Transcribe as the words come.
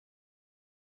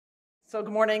So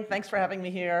good morning. Thanks for having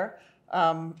me here.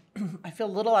 I feel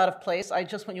a little out of place. I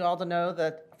just want you all to know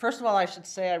that, first of all, I should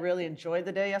say I really enjoyed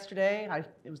the day yesterday.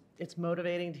 It's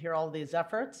motivating to hear all of these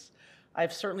efforts.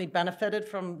 I've certainly benefited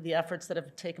from the efforts that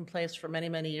have taken place for many,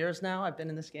 many years now. I've been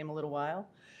in this game a little while.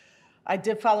 I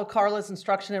did follow Carla's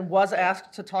instruction and was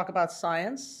asked to talk about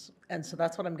science, and so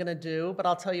that's what I'm going to do. But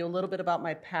I'll tell you a little bit about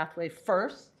my pathway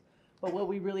first. But what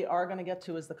we really are going to get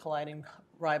to is the colliding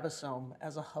ribosome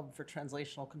as a hub for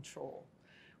translational control,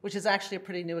 which is actually a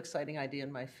pretty new, exciting idea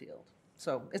in my field.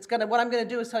 So what I'm going to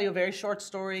do is tell you a very short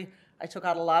story. I took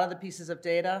out a lot of the pieces of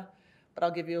data, but I'll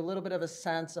give you a little bit of a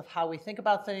sense of how we think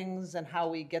about things and how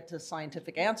we get to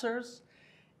scientific answers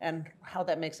and how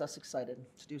that makes us excited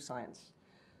to do science.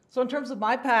 So in terms of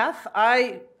my path,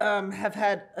 I have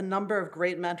had a number of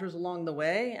great mentors along the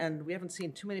way, and we haven't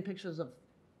seen too many pictures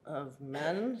of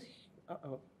men.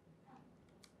 Uh-oh.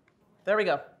 There we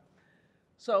go.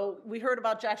 So we heard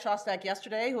about Jack Szostak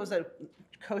yesterday, who was a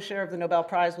co-chair of the Nobel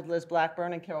Prize with Liz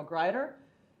Blackburn and Carol Greider.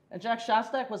 And Jack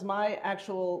Szostak was my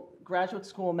actual graduate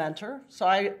school mentor. So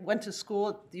I went to school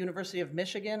at the University of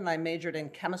Michigan, and I majored in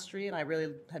chemistry, and I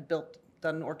really had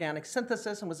done organic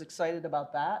synthesis and was excited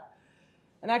about that.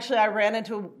 And actually, I ran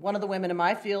into one of the women in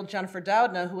my field, Jennifer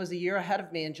Doudna, who was a year ahead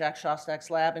of me in Jack Szostak's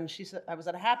lab. And she said, I was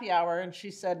at a happy hour, and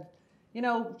she said, you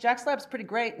know, Jack's lab's pretty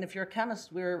great, and if you're a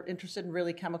chemist, we're interested in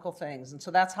really chemical things. And so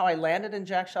that's how I landed in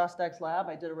Jack Szostak's lab.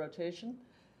 I did a rotation.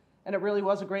 And it really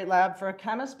was a great lab for a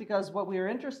chemist because what we were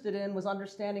interested in was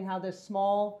understanding how this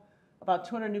small, about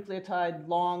 200 nucleotide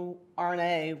long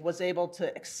RNA was able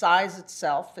to excise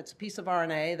itself. It's a piece of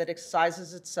RNA that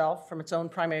excises itself from its own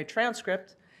primary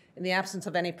transcript in the absence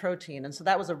of any protein. And so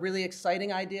that was a really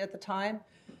exciting idea at the time,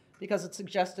 because it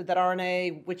suggested that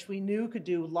RNA, which we knew could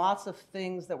do lots of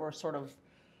things that were sort of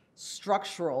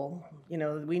structural. You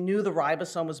know, we knew the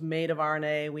ribosome was made of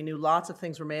RNA. We knew lots of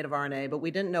things were made of RNA, but we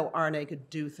didn't know RNA could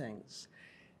do things.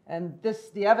 And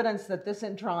the evidence that this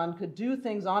intron could do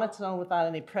things on its own without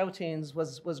any proteins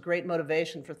was great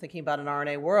motivation for thinking about an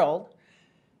RNA world.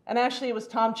 And actually, it was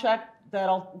Tom Cech that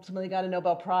ultimately got a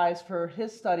Nobel Prize for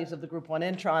his studies of the group 1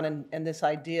 intron and this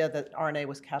idea that RNA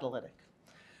was catalytic.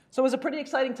 So it was a pretty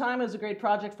exciting time. It was a great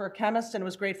project for a chemist, and it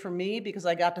was great for me because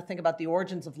I got to think about the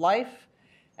origins of life.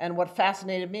 And what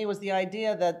fascinated me was the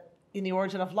idea that in the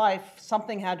origin of life,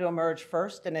 something had to emerge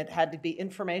first, and it had to be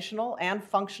informational and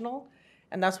functional.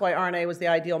 And that's why RNA was the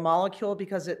ideal molecule,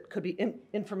 because it could be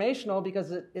informational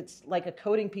because it's like a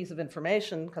coding piece of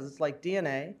information, because it's like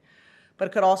DNA, but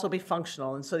it could also be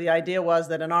functional. And so the idea was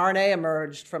that an RNA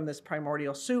emerged from this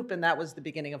primordial soup, and that was the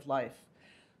beginning of life.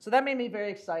 So that made me very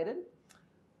excited.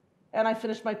 And I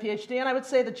finished my PhD, and I would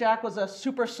say that Jack was a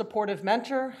super supportive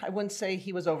mentor. I wouldn't say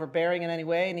he was overbearing in any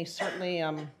way, and he certainly,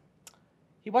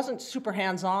 he wasn't super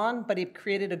hands-on, but he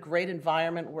created a great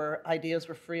environment where ideas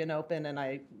were free and open, and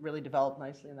I really developed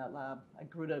nicely in that lab. I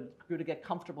grew to get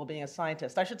comfortable being a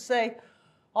scientist. I should say,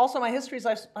 also my history is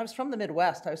I was from the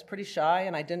Midwest. I was pretty shy,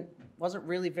 and I wasn't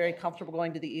really very comfortable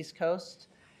going to the East Coast.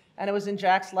 And it was in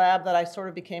Jack's lab that I sort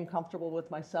of became comfortable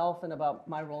with myself and about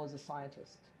my role as a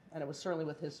scientist. And it was certainly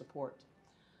with his support.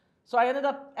 So I ended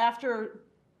up, after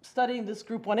studying this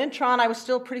group 1 intron, I was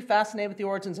still pretty fascinated with the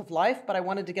origins of life, but I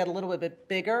wanted to get a little bit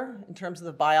bigger in terms of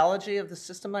the biology of the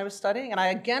system I was studying. And I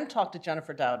again talked to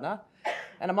Jennifer Doudna.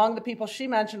 And among the people she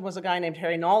mentioned was a guy named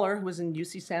Harry Noller, who was in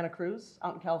UC Santa Cruz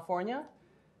out in California.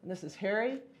 And this is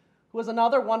Harry, who was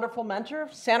another wonderful mentor.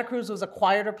 Santa Cruz was a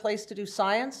quieter place to do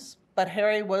science, but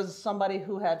Harry was somebody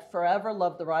who had forever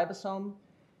loved the ribosome.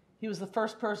 He was the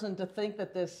first person to think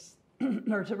that this,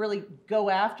 or to really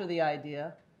go after the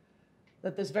idea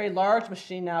that this very large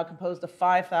machine now composed of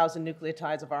 5,000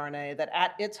 nucleotides of RNA, that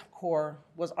at its core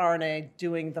was RNA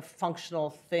doing the functional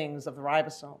things of the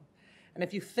ribosome. And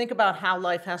if you think about how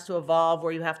life has to evolve,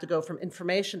 where you have to go from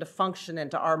information to function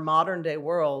into our modern day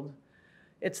world,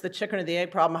 it's the chicken or the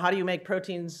egg problem. How do you make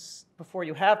proteins before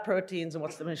you have proteins, and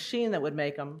what's the machine that would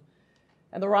make them?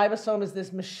 And the ribosome is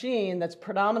this machine that's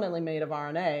predominantly made of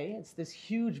RNA. It's this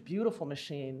huge, beautiful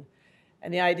machine.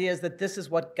 And the idea is that this is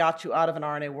what got you out of an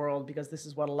RNA world, because this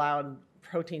is what allowed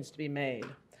proteins to be made.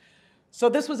 So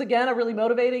this was, again, a really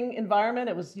motivating environment.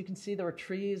 You can see there were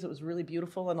trees. It was really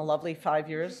beautiful, and a lovely 5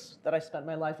 years that I spent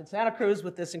my life in Santa Cruz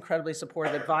with this incredibly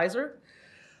supportive advisor.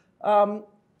 And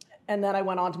then I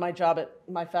went on to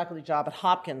my faculty job at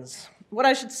Hopkins. What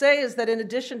I should say is that in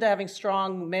addition to having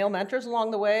strong male mentors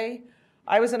along the way,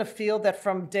 I was in a field that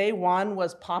from day one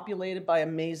was populated by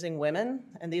amazing women,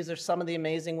 and these are some of the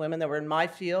amazing women that were in my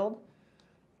field.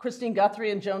 Christine Guthrie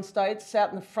and Joan Stites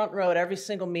sat in the front row at every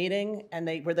single meeting, and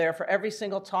they were there for every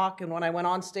single talk, and when I went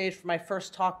on stage for my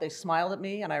first talk, they smiled at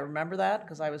me, and I remember that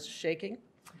because I was shaking.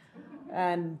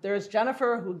 And there's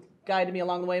Jennifer, who guided me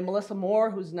along the way. Melissa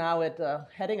Moore, who's now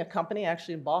heading a company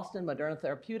actually in Boston, Moderna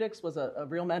Therapeutics, was a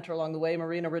real mentor along the way.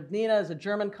 Marina Rudnina is a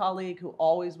German colleague who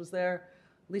always was there.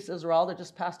 Lisa Zeralda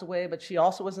just passed away, but she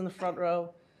also was in the front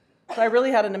row. So I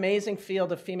really had an amazing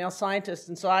field of female scientists,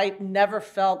 and so I never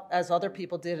felt, as other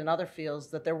people did in other fields,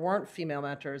 that there weren't female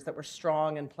mentors that were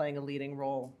strong and playing a leading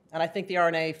role. And I think the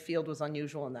RNA field was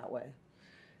unusual in that way.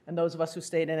 And those of us who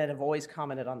stayed in it have always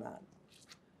commented on that.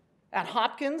 At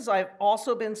Hopkins, I've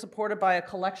also been supported by a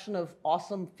collection of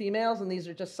awesome females, and these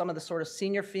are just some of the sort of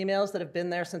senior females that have been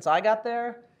there since I got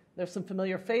there. There's some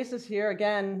familiar faces here.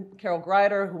 Again, Carol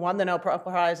Greider, who won the Nobel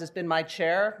Prize, has been my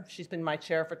chair. She's been my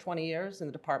chair for 20 years in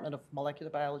the Department of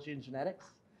Molecular Biology and Genetics.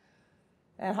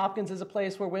 And Hopkins is a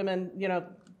place where women,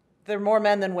 there are more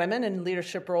men than women in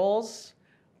leadership roles,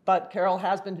 but Carol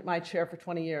has been my chair for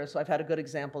 20 years, so I've had a good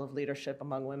example of leadership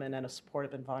among women and a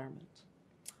supportive environment.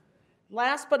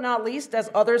 Last but not least, as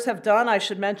others have done, I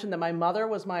should mention that my mother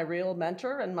was my real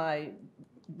mentor and my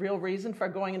real reason for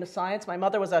going into science. My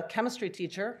mother was a chemistry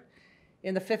teacher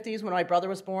in the 50s when my brother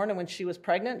was born, and when she was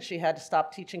pregnant, she had to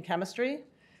stop teaching chemistry,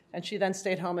 and she then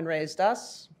stayed home and raised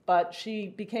us. But she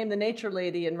became the nature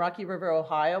lady in Rocky River,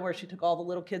 Ohio, where she took all the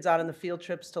little kids out on the field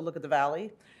trips to look at the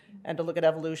valley and to look at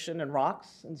evolution and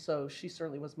rocks, and so she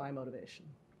certainly was my motivation.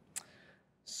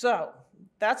 So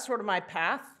that's sort of my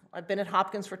path. I've been at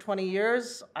Hopkins for 20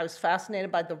 years. I was fascinated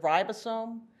by the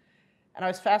ribosome. And I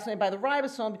was fascinated by the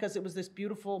ribosome because it was this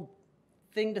beautiful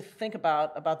thing to think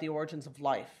about the origins of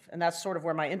life. And that's sort of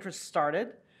where my interest started.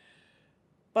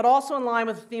 But also in line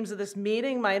with the themes of this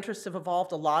meeting, my interests have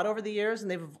evolved a lot over the years, and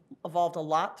they've evolved a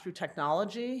lot through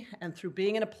technology and through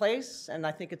being in a place. And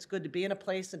I think it's good to be in a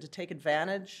place and to take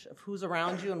advantage of who's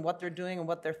around you and what they're doing and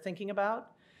what they're thinking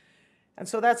about. And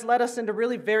so that's led us into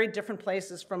really very different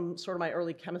places from sort of my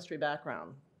early chemistry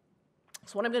background.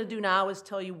 So what I'm going to do now is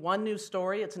tell you one new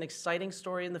story. It's an exciting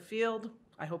story in the field.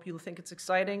 I hope you think it's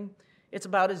exciting. It's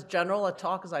about as general a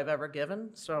talk as I've ever given,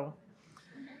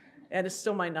 and it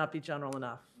still might not be general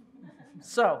enough.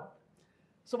 So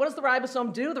what does the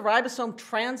ribosome do? The ribosome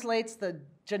translates the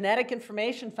genetic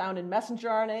information found in messenger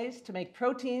RNAs to make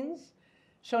proteins.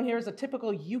 Shown here is a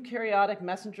typical eukaryotic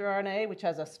messenger RNA, which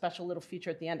has a special little feature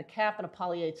at the end, a cap and a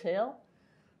poly A tail.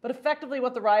 But effectively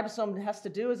what the ribosome has to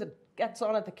do is it gets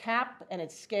on at the cap and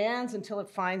it scans until it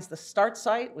finds the start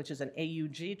site, which is an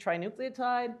AUG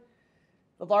trinucleotide.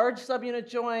 The large subunit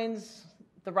joins.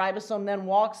 The ribosome then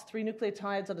walks 3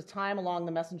 nucleotides at a time along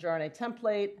the messenger RNA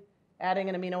template, adding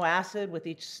an amino acid with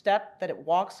each step that it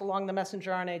walks along the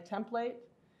messenger RNA template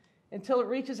until it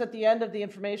reaches at the end of the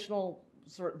informational,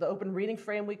 the open reading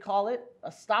frame we call it,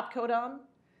 a stop codon.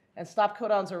 And stop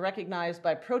codons are recognized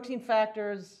by protein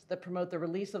factors that promote the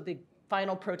release of the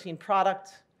final protein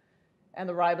product. And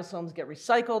the ribosomes get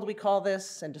recycled, we call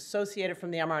this, and dissociated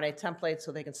from the mRNA template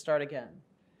so they can start again.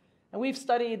 And we've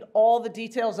studied all the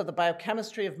details of the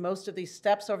biochemistry of most of these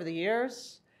steps over the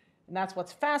years, and that's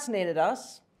what's fascinated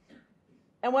us.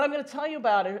 And what I'm going to tell you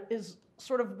about is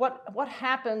sort of what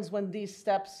happens when these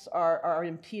steps are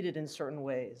impeded in certain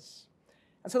ways.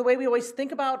 And so the way we always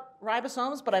think about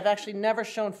ribosomes, but I've actually never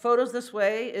shown photos this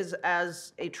way, is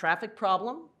as a traffic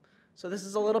problem. So this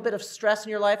is a little bit of stress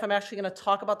in your life. I'm actually going to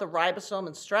talk about the ribosome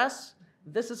and stress.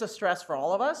 This is a stress for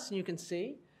all of us, and you can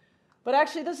see. But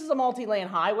actually, this is a multi-lane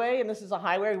highway, and this is a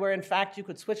highway where, in fact, you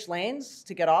could switch lanes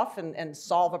to get off and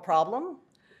solve a problem.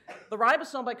 The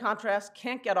ribosome, by contrast,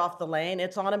 can't get off the lane.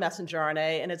 It's on a messenger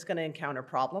RNA, and it's going to encounter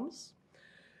problems.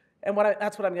 And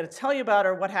that's what I'm going to tell you about,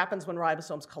 or what happens when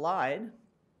ribosomes collide.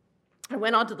 I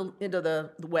went into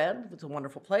the web. It's a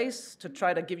wonderful place to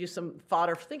try to give you some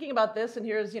fodder for thinking about this. And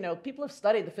here's, people have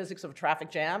studied the physics of a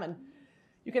traffic jam, and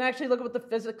you can actually look at what the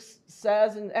physics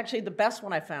says. And actually, the best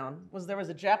one I found was there was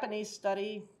a Japanese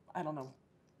study,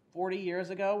 40 years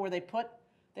ago, where they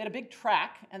had a big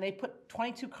track, and they put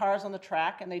 22 cars on the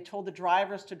track, and they told the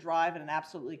drivers to drive at an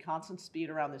absolutely constant speed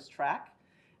around this track.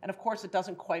 And of course, it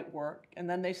doesn't quite work. And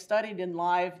then they studied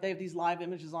they have these live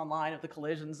images online of the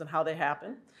collisions and how they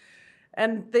happen.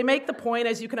 And they make the point,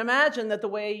 as you can imagine, that the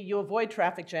way you avoid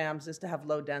traffic jams is to have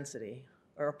low density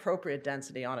or appropriate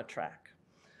density on a track.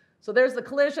 So there's the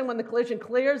collision. When the collision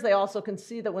clears, they also can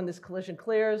see that when this collision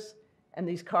clears and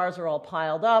these cars are all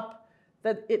piled up,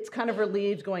 that it's kind of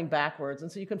relieved going backwards. And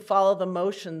so you can follow the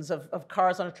motions of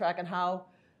cars on a track and how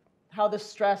the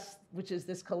stress, which is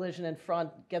this collision in front,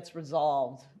 gets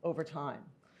resolved over time.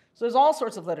 So there's all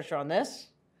sorts of literature on this.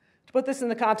 To put this in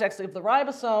the context of the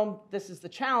ribosome, this is the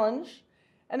challenge.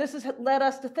 And this has led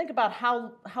us to think about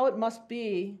how it must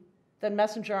be that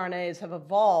messenger RNAs have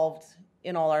evolved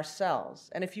in all our cells.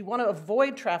 And if you want to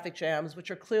avoid traffic jams,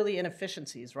 which are clearly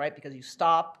inefficiencies, right? Because you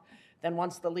stop, then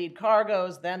once the lead car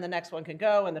goes, then the next one can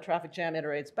go, and the traffic jam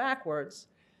iterates backwards.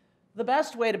 The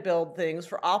best way to build things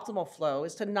for optimal flow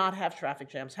is to not have traffic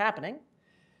jams happening.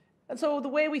 And so the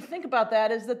way we think about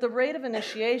that is that the rate of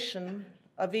initiation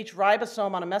of each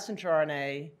ribosome on a messenger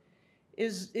RNA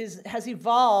has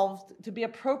evolved to be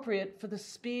appropriate for the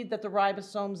speed that the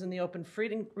ribosomes in the open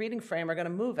reading frame are going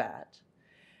to move at.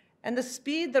 And the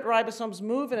speed that ribosomes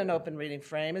move in an open reading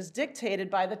frame is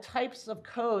dictated by the types of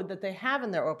code that they have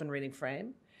in their open reading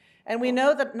frame. And we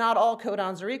know that not all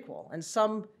codons are equal. And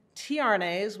some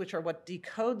tRNAs, which are what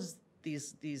decodes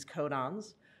these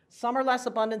codons, some are less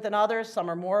abundant than others,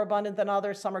 some are more abundant than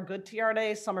others, some are good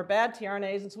tRNAs, some are bad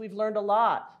tRNAs. And so we've learned a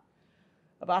lot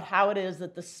about how it is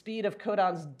that the speed of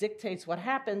codons dictates what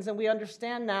happens. And we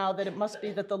understand now that it must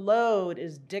be that the load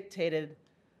is dictated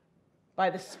by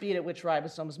the speed at which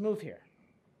ribosomes move here.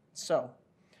 So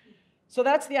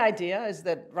that's the idea, is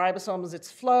that ribosomes, its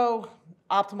flow,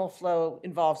 optimal flow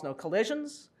involves no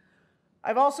collisions.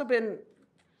 I've also been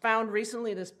found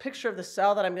recently this picture of the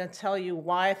cell that I'm going to tell you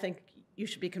why I think you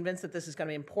should be convinced that this is going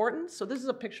to be important. So this is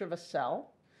a picture of a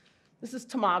cell. This is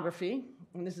tomography,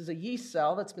 and this is a yeast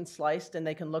cell that's been sliced, and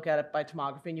they can look at it by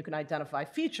tomography, and you can identify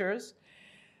features.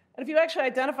 And if you actually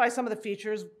identify some of the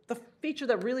features, the feature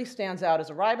that really stands out is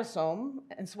a ribosome.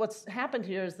 And so what's happened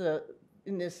here is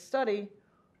in this study,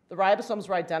 the ribosomes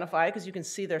were identified because you can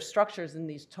see their structures in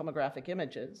these tomographic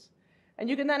images. And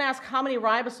you can then ask how many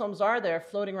ribosomes are there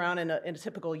floating around in a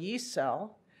typical yeast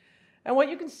cell. And what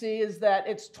you can see is that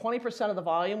it's 20% of the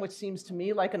volume, which seems to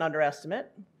me like an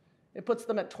underestimate. It puts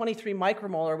them at 23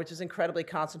 micromolar, which is incredibly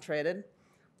concentrated.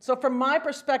 So from my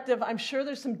perspective, I'm sure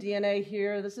there's some DNA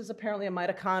here. This is apparently a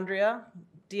mitochondria.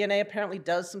 DNA apparently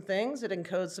does some things. It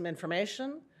encodes some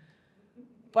information.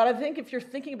 But I think if you're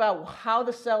thinking about how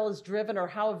the cell is driven or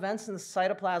how events in the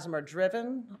cytoplasm are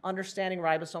driven, understanding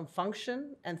ribosome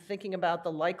function and thinking about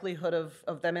the likelihood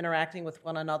of them interacting with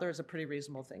one another is a pretty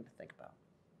reasonable thing to think about.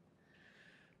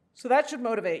 So that should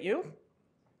motivate you.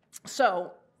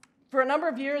 So for a number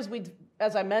of years,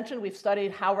 as I mentioned, we've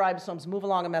studied how ribosomes move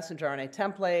along a messenger RNA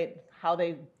template, how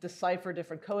they decipher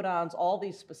different codons, all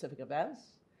these specific events.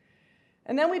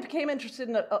 And then we became interested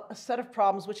in a set of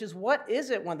problems, which is what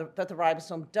is it that the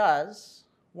ribosome does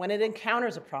when it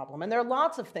encounters a problem? And there are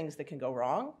lots of things that can go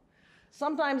wrong.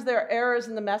 Sometimes there are errors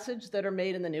in the message that are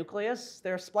made in the nucleus.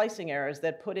 There are splicing errors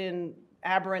that put in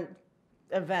aberrant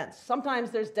events. Sometimes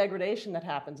there's degradation that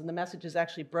happens and the message is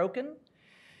actually broken.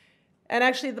 And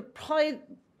actually, probably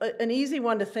an easy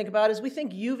one to think about is we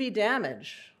think UV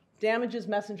damage damages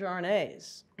messenger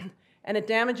RNAs. And it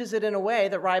damages it in a way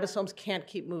that ribosomes can't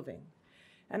keep moving.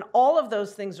 And all of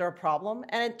those things are a problem.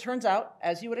 And it turns out,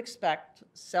 as you would expect,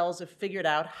 cells have figured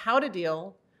out how to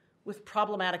deal with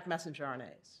problematic messenger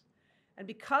RNAs. And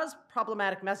because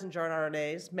problematic messenger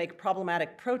RNAs make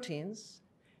problematic proteins,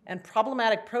 and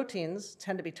problematic proteins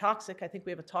tend to be toxic, I think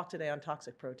we have a talk today on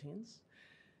toxic proteins,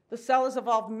 the cell has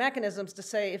evolved mechanisms to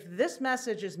say, if this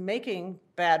message is making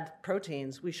bad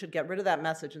proteins, we should get rid of that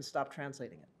message and stop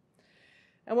translating it.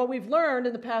 And what we've learned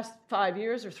in the past 5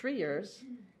 years or 3 years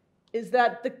is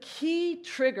that the key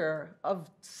trigger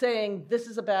of saying this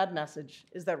is a bad message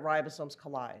is that ribosomes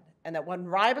collide. And that when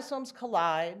ribosomes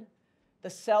collide, the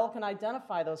cell can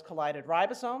identify those collided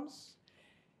ribosomes.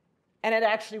 And it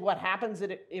actually, what happens,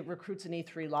 it recruits an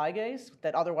E3 ligase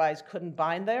that otherwise couldn't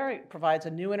bind there. It provides a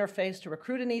new interface to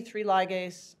recruit an E3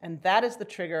 ligase, and that is the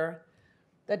trigger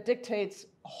that dictates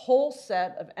a whole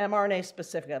set of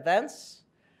mRNA-specific events,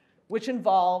 which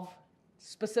involve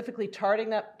specifically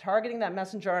targeting that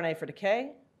messenger RNA for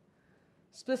decay,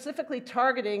 specifically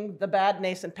targeting the bad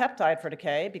nascent peptide for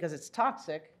decay because it's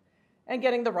toxic, and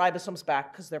getting the ribosomes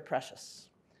back because they're precious.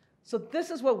 So this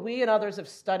is what we and others have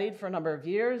studied for a number of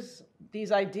years.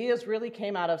 These ideas really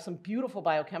came out of some beautiful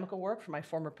biochemical work from my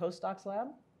former postdoc's lab,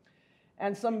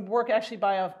 and some work actually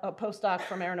by a postdoc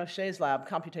from Aaron O'Shea's lab,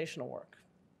 computational work.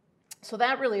 So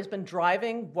that really has been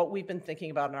driving what we've been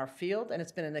thinking about in our field, and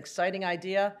it's been an exciting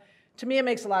idea. To me, it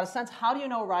makes a lot of sense. How do you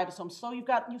know ribosomes? So you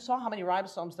saw how many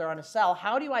ribosomes there are in a cell.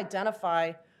 How do you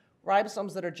identify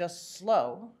ribosomes that are just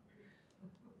slow?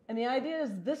 And the idea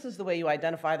is this is the way you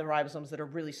identify the ribosomes that are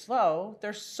really slow.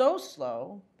 They're so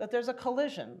slow that there's a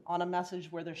collision on a message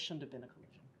where there shouldn't have been a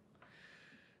collision.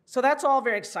 So that's all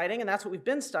very exciting, and that's what we've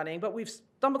been studying. But we've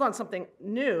stumbled on something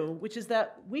new, which is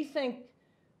that we think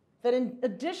that in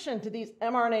addition to these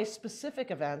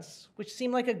mRNA-specific events, which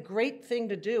seem like a great thing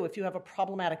to do if you have a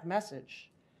problematic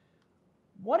message,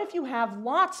 what if you have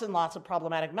lots and lots of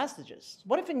problematic messages?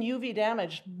 What if in UV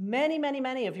damage,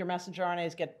 many of your messenger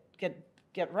RNAs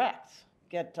get wrecked?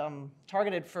 get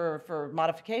targeted for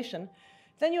modification,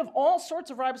 then you have all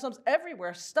sorts of ribosomes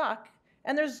everywhere stuck,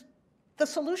 and the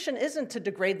solution isn't to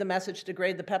degrade the message,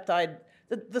 degrade the peptide.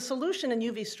 The solution in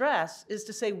UV stress is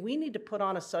to say we need to put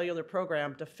on a cellular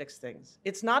program to fix things.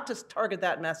 It's not to target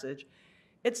that message.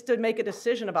 It's to make a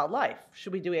decision about life.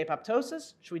 Should we do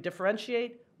apoptosis? Should we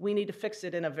differentiate? We need to fix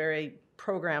it in a very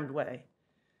programmed way.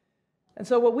 And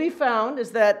so what we found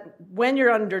is that when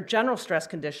you're under general stress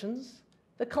conditions,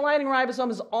 the colliding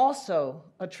ribosome is also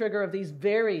a trigger of these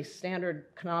very standard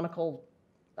canonical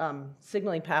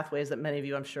signaling pathways that many of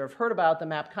you, I'm sure, have heard about, the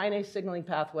MAP kinase signaling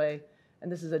pathway,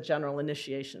 and this is a general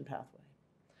initiation pathway.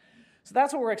 So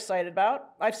that's what we're excited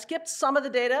about. I've skipped some of the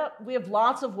data. We have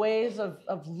lots of ways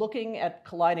of looking at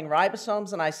colliding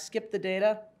ribosomes, and I skipped the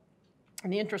data in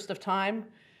the interest of time,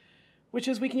 which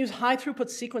is we can use high-throughput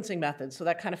sequencing methods, so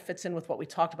that kind of fits in with what we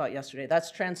talked about yesterday.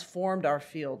 That's transformed our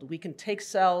field. We can take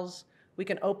cells, we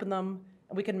can open them,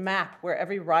 and we can map where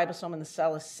every ribosome in the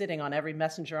cell is sitting on every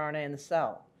messenger RNA in the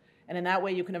cell. And in that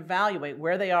way, you can evaluate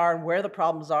where they are and where the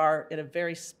problems are in a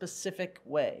very specific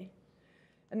way.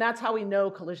 And that's how we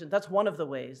know collisions. That's one of the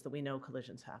ways that we know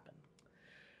collisions happen.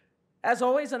 As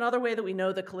always, another way that we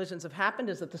know that collisions have happened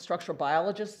is that the structural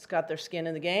biologists got their skin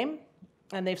in the game,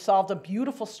 and they've solved a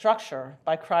beautiful structure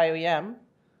by cryo-EM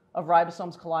of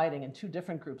ribosomes colliding, and two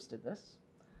different groups did this.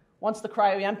 Once the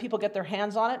cryo-EM people get their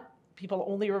hands on it, people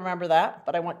only remember that,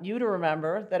 but I want you to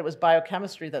remember that it was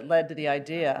biochemistry that led to the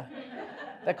idea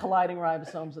that colliding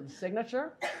ribosomes are the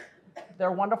signature.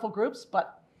 They're wonderful groups,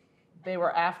 but they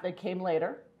came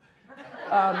later.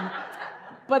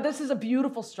 But this is a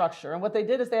beautiful structure, and what they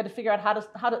did is they had to figure out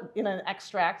how to, in an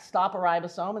extract, stop a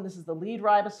ribosome, and this is the lead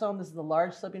ribosome, this is the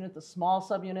large subunit, the small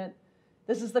subunit.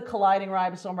 This is the colliding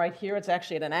ribosome right here. It's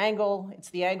actually at an angle. It's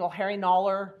the angle Harry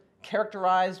Noller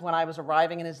characterized when I was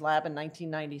arriving in his lab in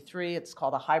 1993. It's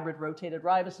called a hybrid rotated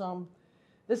ribosome.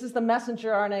 This is the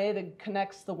messenger RNA that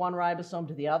connects the one ribosome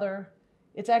to the other.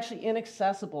 It's actually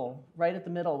inaccessible right at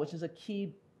the middle, which is a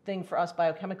key thing for us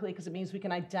biochemically because it means we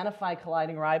can identify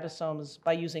colliding ribosomes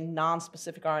by using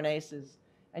non-specific RNases,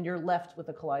 and you're left with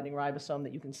a colliding ribosome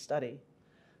that you can study.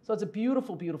 So it's a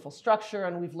beautiful, beautiful structure,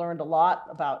 and we've learned a lot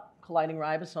about colliding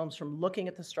ribosomes from looking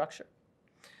at the structure.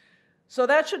 So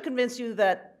that should convince you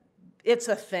that it's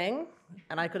a thing,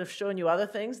 and I could have shown you other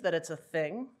things that it's a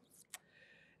thing.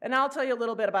 And now I'll tell you a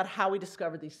little bit about how we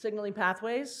discovered these signaling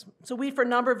pathways. So we, for a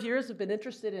number of years, have been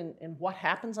interested in what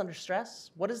happens under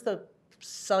stress. What is the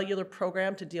cellular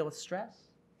program to deal with stress?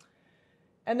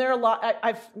 And there are a lot,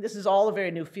 this is all a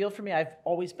very new field for me. I've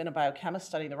always been a biochemist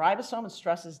studying the ribosome, and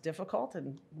stress is difficult,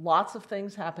 and lots of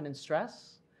things happen in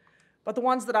stress. But the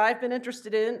ones that I've been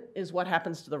interested in is what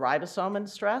happens to the ribosome in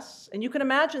stress. And you can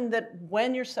imagine that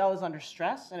when your cell is under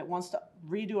stress and it wants to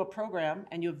redo a program,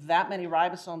 and you have that many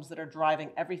ribosomes that are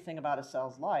driving everything about a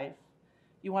cell's life,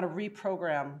 you want to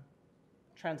reprogram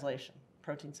translation,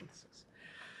 protein synthesis.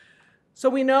 So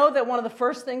we know that one of the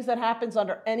first things that happens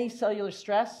under any cellular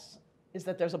stress is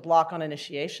that there's a block on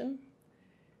initiation.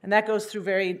 And that goes through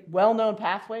very well-known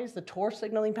pathways, the TOR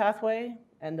signaling pathway,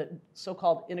 and the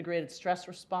so-called integrated stress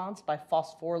response by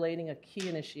phosphorylating a key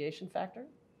initiation factor.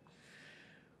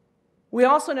 We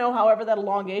also know, however, that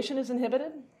elongation is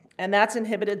inhibited, and that's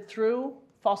inhibited through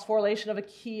phosphorylation of a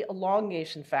key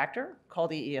elongation factor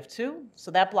called EEF2. So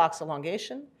that blocks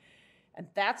elongation. And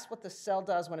that's what the cell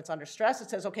does when it's under stress. It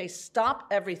says, okay, stop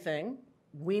everything.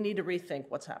 We need to rethink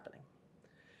what's happening.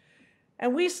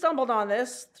 And we stumbled on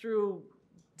this through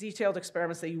detailed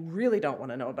experiments that you really don't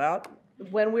want to know about.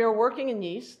 When we were working in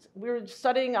yeast, we were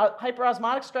studying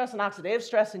hyperosmotic stress and oxidative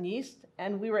stress in yeast,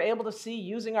 and we were able to see,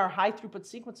 using our high-throughput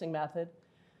sequencing method,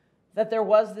 that there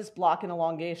was this block in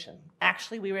elongation.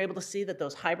 Actually, we were able to see that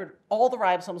all the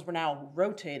ribosomes were now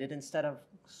rotated instead of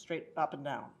straight up and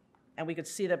down. And we could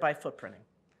see that by footprinting.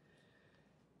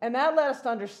 And that led us to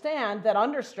understand that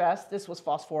under stress, this was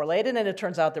phosphorylated, and it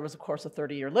turns out there was, of course, a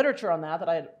 30-year literature on that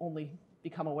I had only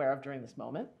become aware of during this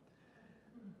moment.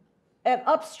 And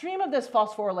upstream of this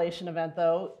phosphorylation event,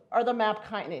 though, are the MAP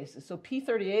kinases. So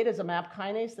P38 is a MAP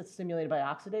kinase that's stimulated by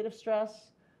oxidative stress.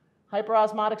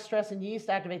 Hyperosmotic stress in yeast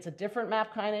activates a different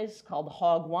MAP kinase called the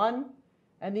HOG1,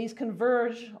 and these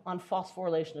converge on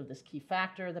phosphorylation of this key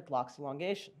factor that blocks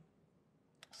elongation.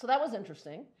 So that was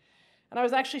interesting. And I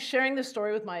was actually sharing this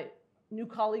story with my new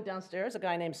colleague downstairs, a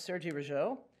guy named Sergi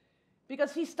Rougeau,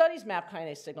 because he studies MAP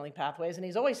kinase signaling pathways, and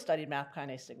he's always studied MAP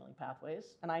kinase signaling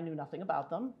pathways, and I knew nothing about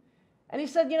them. And he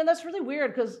said, that's really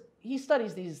weird, because he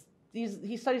studies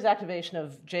he studies activation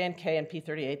of J and K and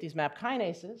P38, these MAP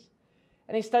kinases,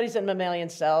 And he studies it in mammalian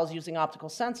cells using optical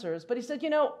sensors. But he said,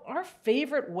 our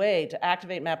favorite way to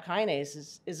activate MAP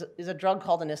kinase is a drug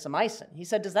called anisomycin. He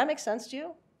said, does that make sense to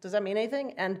you? Does that mean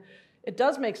anything? And it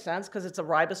does make sense because it's a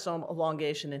ribosome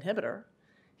elongation inhibitor.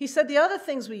 He said the other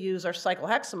things we use are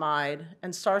cyclohexamide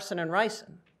and sarsen and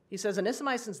ricin. He says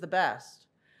anisomycin's the best.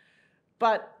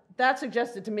 But that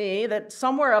suggested to me that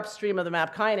somewhere upstream of the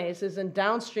MAP kinases and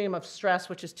downstream of stress,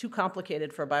 which is too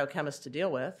complicated for a biochemist to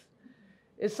deal with,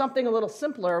 is something a little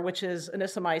simpler, which is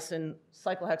anisomycin,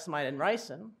 cyclohexamide, and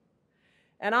ricin.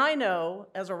 And I know,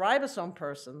 as a ribosome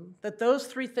person, that those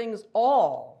three things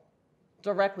all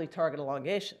directly target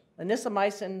elongation.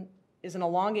 Anisomycin is an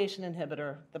elongation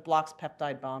inhibitor that blocks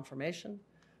peptide bond formation.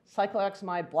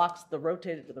 Cyclohexamide blocks the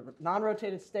rotated to the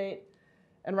non-rotated state.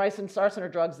 And ricin and sarsen are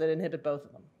drugs that inhibit both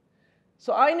of them.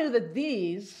 So I knew that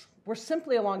these were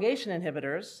simply elongation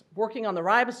inhibitors working on the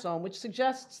ribosome, which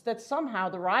suggests that somehow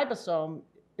the ribosome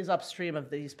is upstream of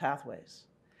these pathways.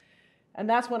 And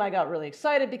that's when I got really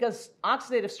excited, because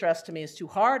oxidative stress to me is too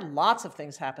hard. Lots of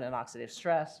things happen in oxidative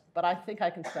stress, but I think I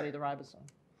can study the ribosome.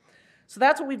 So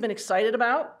that's what we've been excited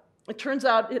about. It turns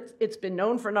out it's been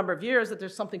known for a number of years that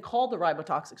there's something called the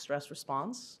ribotoxic stress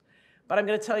response, but I'm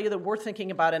going to tell you that we're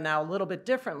thinking about it now a little bit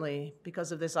differently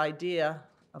because of this idea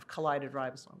of collided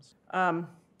ribosomes.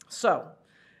 So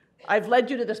I've led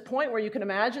you to this point where you can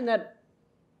imagine that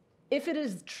if it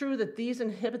is true that these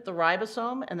inhibit the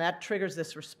ribosome and that triggers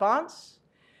this response,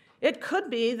 it could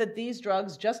be that these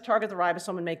drugs just target the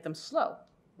ribosome and make them slow,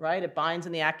 right? It binds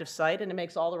in the active site and it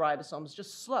makes all the ribosomes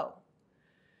just slow.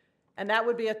 And that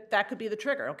could be the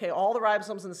trigger. Okay, all the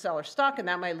ribosomes in the cell are stuck, and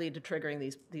that might lead to triggering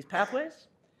these pathways.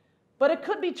 But it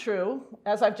could be true,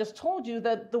 as I've just told you,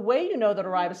 that the way you know that a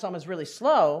ribosome is really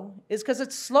slow is because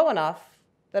it's slow enough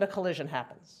that a collision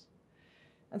happens.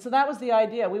 And so that was the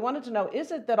idea. We wanted to know,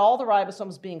 is it that all the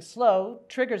ribosomes being slow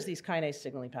triggers these kinase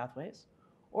signaling pathways?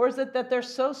 Or is it that they're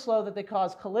so slow that they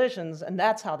cause collisions, and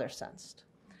that's how they're sensed?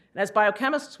 And as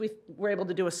biochemists, we were able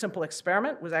to do a simple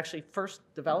experiment. It was actually first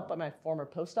developed by my former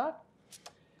postdoc.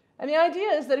 And the idea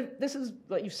is that if this is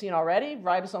what you've seen already,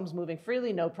 ribosomes moving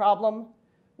freely, no problem.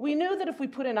 We knew that if we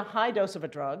put in a high dose of a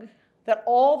drug, that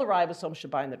all the ribosomes should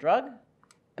bind the drug,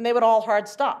 and they would all hard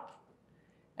stop.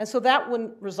 And so that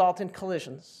wouldn't result in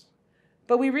collisions.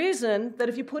 But we reasoned that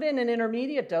if you put in an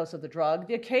intermediate dose of the drug,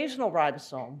 the occasional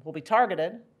ribosome will be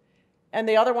targeted, and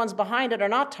the other ones behind it are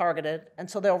not targeted, and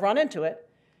so they'll run into it.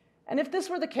 And if this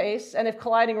were the case, and if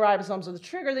colliding ribosomes are the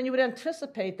trigger, then you would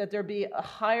anticipate that there'd be a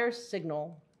higher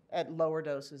signal at lower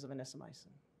doses of anisomycin.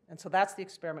 And so that's the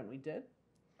experiment we did.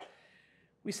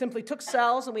 We simply took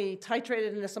cells and we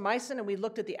titrated anisomycin, and we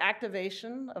looked at the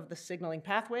activation of the signaling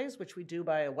pathways, which we do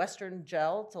by a Western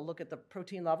gel to look at the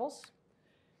protein levels.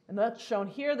 And that's shown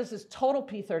here. This is total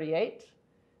P38.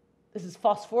 This is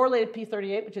phosphorylated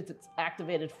P38, which is its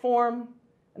activated form.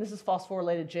 And this is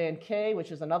phosphorylated JNK,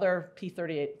 which is another P38.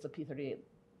 It's a P38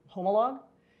 homolog.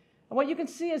 And what you can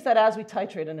see is that as we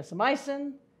titrate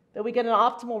anisomycin, that we get an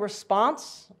optimal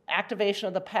response, activation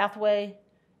of the pathway,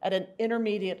 at an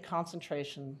intermediate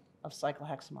concentration of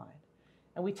cyclohexamide.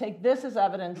 And we take this as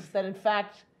evidence that, in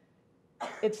fact,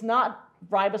 it's not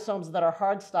ribosomes that are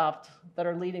hard stopped that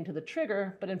are leading to the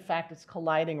trigger, but in fact, it's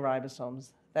colliding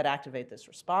ribosomes that activate this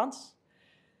response.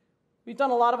 We've done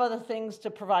a lot of other things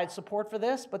to provide support for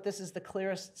this, but this is the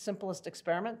clearest, simplest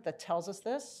experiment that tells us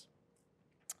this.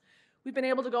 We've been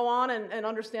able to go on and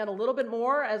understand a little bit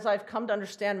more as I've come to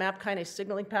understand MAP kinase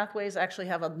signaling pathways actually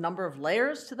have a number of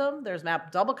layers to them. There's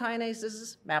MAP double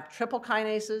kinases, MAP triple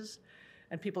kinases,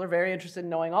 and people are very interested in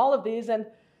knowing all of these. And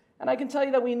I can tell you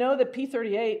that we know that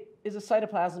P38 is a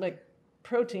cytoplasmic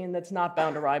protein that's not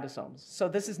bound to ribosomes. So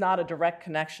this is not a direct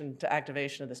connection to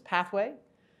activation of this pathway.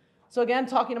 So again,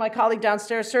 talking to my colleague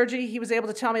downstairs, Sergi, he was able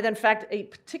to tell me that, in fact, a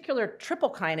particular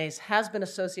triple kinase has been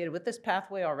associated with this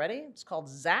pathway already. It's called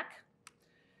ZAC.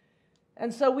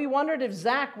 And so we wondered if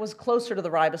ZAC was closer to the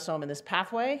ribosome in this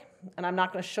pathway, and I'm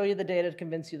not going to show you the data to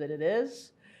convince you that it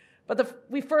is. But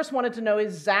we first wanted to know,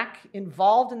 is ZAC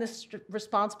involved in this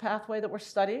response pathway that we're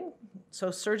studying? So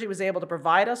Sergi was able to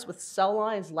provide us with cell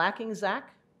lines lacking ZAC,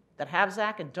 that have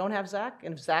ZAC and don't have ZAC,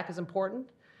 and if ZAC is important,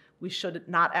 we should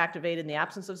not activate in the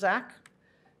absence of ZAC.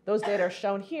 Those data are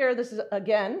shown here. This is,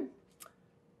 again,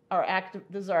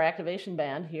 this is our activation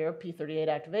band here, P38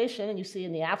 activation, and you see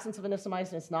in the absence of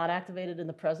anisomycin, it's not activated. In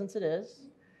the presence, it is.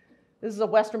 This is a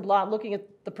Western blot looking at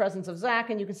the presence of ZAC,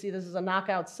 and you can see this is a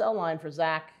knockout cell line for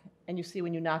ZAC, and you see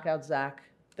when you knock out ZAC,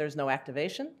 there's no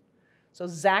activation. So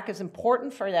ZAC is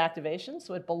important for the activation,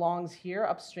 so it belongs here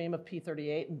upstream of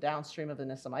P38 and downstream of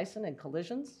anisomycin in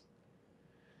collisions.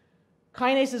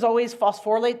 Kinases always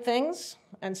phosphorylate things,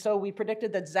 and so we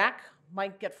predicted that ZAC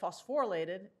might get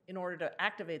phosphorylated in order to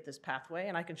activate this pathway,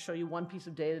 and I can show you one piece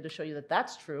of data to show you that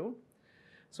that's true.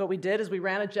 So what we did is we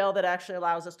ran a gel that actually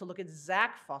allows us to look at ZAC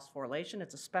phosphorylation.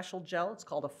 It's a special gel. It's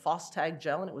called a PhosTag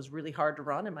gel, and it was really hard to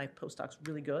run, and my postdoc's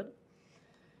really good.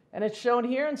 And it's shown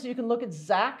here, and so you can look at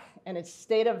ZAC and its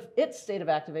state of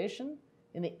activation.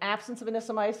 In the absence of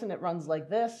anisomycin, it runs like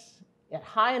this. At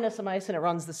high anisomycin, it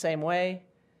runs the same way.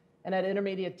 And at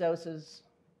intermediate doses,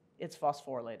 it's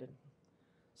phosphorylated.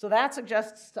 So that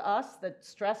suggests to us that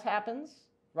stress happens,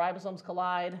 ribosomes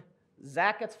collide,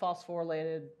 ZAC gets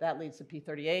phosphorylated, that leads to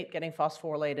P38 getting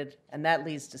phosphorylated, and that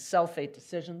leads to cell fate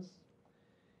decisions.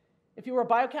 If you were a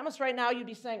biochemist right now, you'd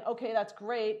be saying, okay, that's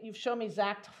great. You've shown me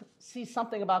ZAC sees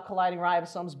something about colliding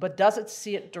ribosomes, but does it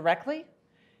see it directly?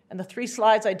 And the 3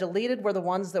 slides I deleted were the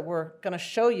ones that were going to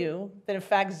show you that, in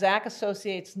fact, ZAC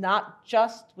associates not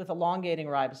just with elongating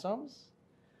ribosomes,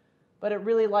 but it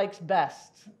really likes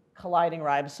best colliding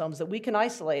ribosomes that we can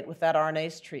isolate with that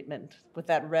RNase treatment, with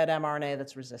that red mRNA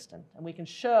that's resistant. And we can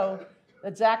show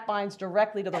that ZAC binds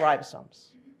directly to the ribosomes.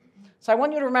 So I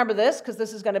want you to remember this, because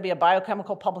this is going to be a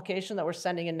biochemical publication that we're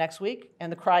sending in next week.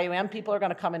 And the Colloquium people are going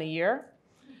to come in a year.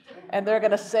 And they're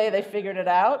going to say they figured it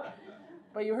out.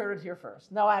 But you heard it here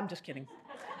first. No, I'm just kidding.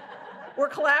 We're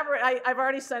collaborating. I've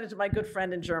already sent it to my good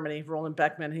friend in Germany, Roland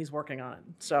Beckman. He's working on it.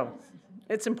 So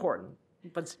it's important,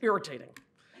 but it's irritating.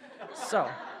 So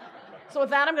with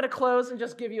that, I'm going to close and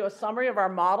just give you a summary of our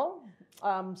model.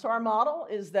 So our model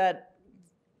is that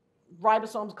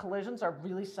ribosomes collisions are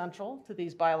really central to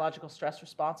these biological stress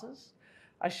responses.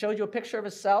 I showed you a picture of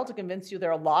a cell to convince you there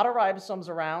are a lot of ribosomes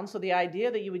around. So the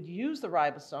idea that you would use the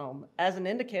ribosome as an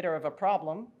indicator of a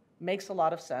problem makes a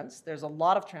lot of sense. There's a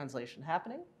lot of translation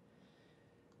happening.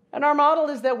 And our model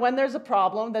is that when there's a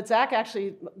problem, that ZAC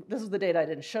actually, this is the data I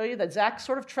didn't show you, that ZAC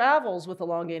sort of travels with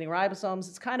elongating ribosomes.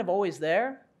 It's kind of always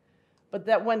there. But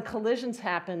that when collisions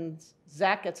happen,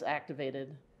 ZAC gets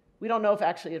activated. We don't know if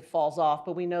actually it falls off,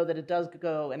 but we know that it does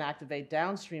go and activate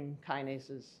downstream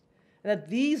kinases. And that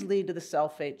these lead to the cell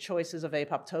fate choices of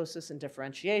apoptosis and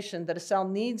differentiation that a cell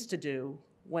needs to do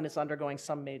when it's undergoing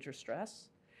some major stress.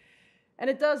 And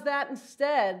it does that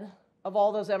instead of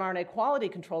all those mRNA quality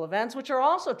control events, which are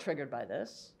also triggered by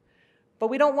this. But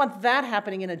we don't want that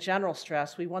happening in a general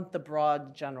stress. We want the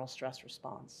broad general stress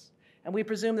response. And we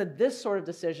presume that this sort of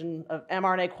decision of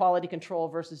mRNA quality control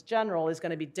versus general is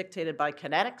going to be dictated by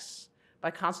kinetics,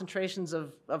 by concentrations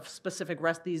of specific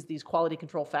these quality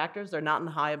control factors. They're not in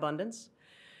high abundance.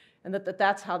 And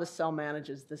that's how the cell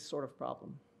manages this sort of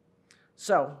problem.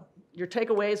 So your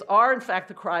takeaways are, in fact,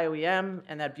 the cryo-EM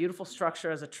and that beautiful structure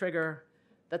as a trigger,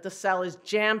 that the cell is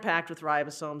jam-packed with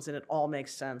ribosomes, and it all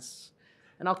makes sense.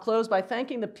 And I'll close by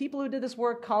thanking the people who did this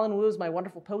work. Colin Wu is my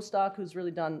wonderful postdoc who's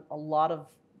really done a lot of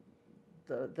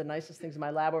the nicest things in my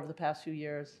lab over the past few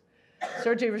years.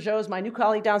 Sergey Rougeau is my new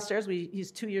colleague downstairs. He's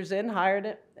 2 years in, hired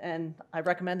it, and I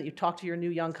recommend that you talk to your new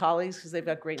young colleagues because they've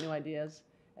got great new ideas.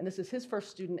 And this is his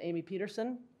first student, Amy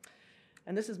Peterson.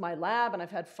 And this is my lab, and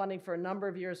I've had funding for a number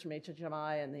of years from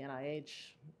HHMI and the NIH,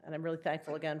 and I'm really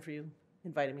thankful again for you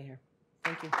inviting me here.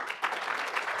 Thank you.